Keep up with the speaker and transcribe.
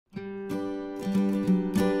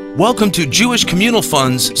Welcome to Jewish Communal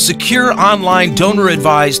Fund's secure online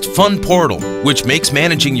donor-advised fund portal, which makes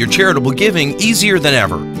managing your charitable giving easier than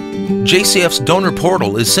ever. JCF's donor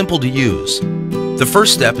portal is simple to use. The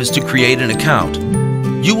first step is to create an account.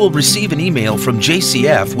 You will receive an email from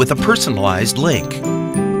JCF with a personalized link.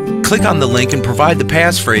 Click on the link and provide the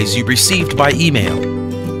passphrase you received by email.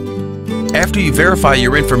 After you verify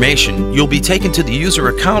your information, you'll be taken to the user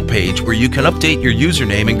account page where you can update your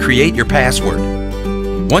username and create your password.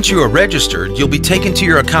 Once you are registered, you'll be taken to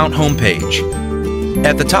your account homepage.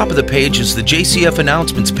 At the top of the page is the JCF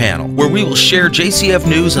Announcements panel, where we will share JCF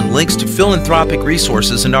news and links to philanthropic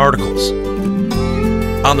resources and articles.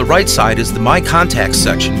 On the right side is the My Contacts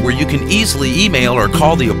section, where you can easily email or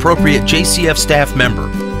call the appropriate JCF staff member.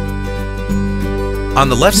 On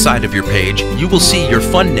the left side of your page, you will see your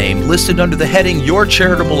fund name listed under the heading Your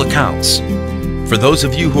Charitable Accounts. For those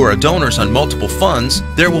of you who are donors on multiple funds,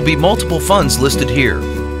 there will be multiple funds listed here.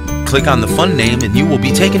 Click on the fund name and you will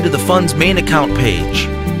be taken to the fund's main account page.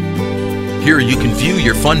 Here you can view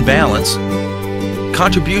your fund balance,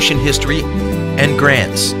 contribution history, and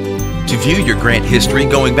grants. To view your grant history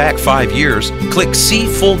going back 5 years, click See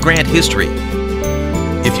Full Grant History.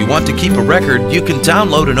 If you want to keep a record, you can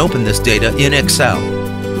download and open this data in Excel.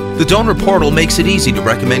 The donor portal makes it easy to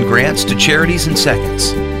recommend grants to charities in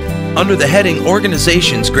seconds. Under the heading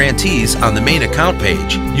Organizations Grantees on the main account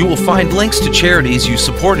page, you will find links to charities you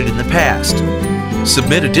supported in the past.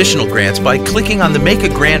 Submit additional grants by clicking on the Make a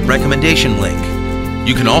Grant recommendation link.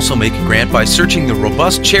 You can also make a grant by searching the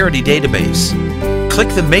robust charity database. Click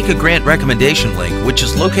the Make a Grant recommendation link, which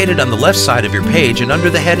is located on the left side of your page and under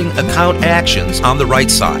the heading Account Actions on the right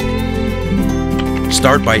side.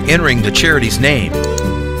 Start by entering the charity's name.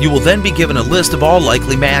 You will then be given a list of all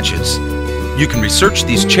likely matches. You can research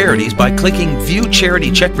these charities by clicking View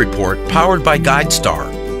Charity Check Report powered by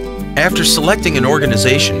GuideStar. After selecting an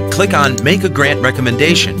organization, click on Make a Grant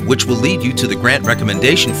Recommendation, which will lead you to the grant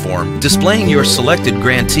recommendation form displaying your selected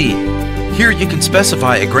grantee. Here you can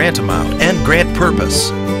specify a grant amount and grant purpose.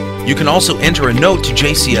 You can also enter a note to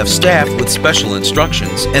JCF staff with special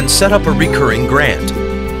instructions and set up a recurring grant.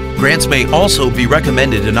 Grants may also be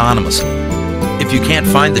recommended anonymously. If you can't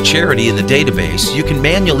find the charity in the database, you can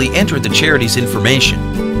manually enter the charity's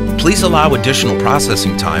information. Please allow additional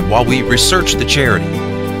processing time while we research the charity.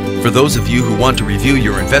 For those of you who want to review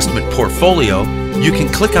your investment portfolio, you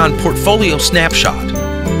can click on Portfolio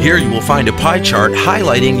Snapshot. Here you will find a pie chart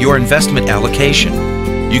highlighting your investment allocation.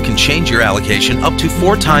 You can change your allocation up to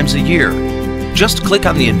 4 times a year. Just click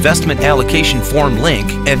on the Investment Allocation Form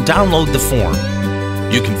link and download the form.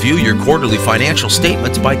 You can view your quarterly financial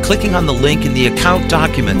statements by clicking on the link in the Account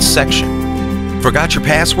Documents section. Forgot your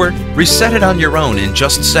password? Reset it on your own in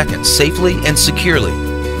just seconds, safely and securely.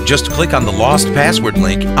 Just click on the Lost Password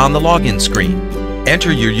link on the login screen.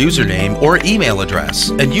 Enter your username or email address,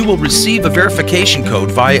 and you will receive a verification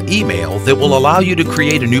code via email that will allow you to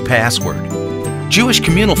create a new password. Jewish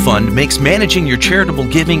Communal Fund makes managing your charitable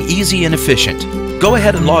giving easy and efficient. Go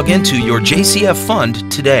ahead and log into your JCF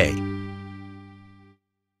Fund today.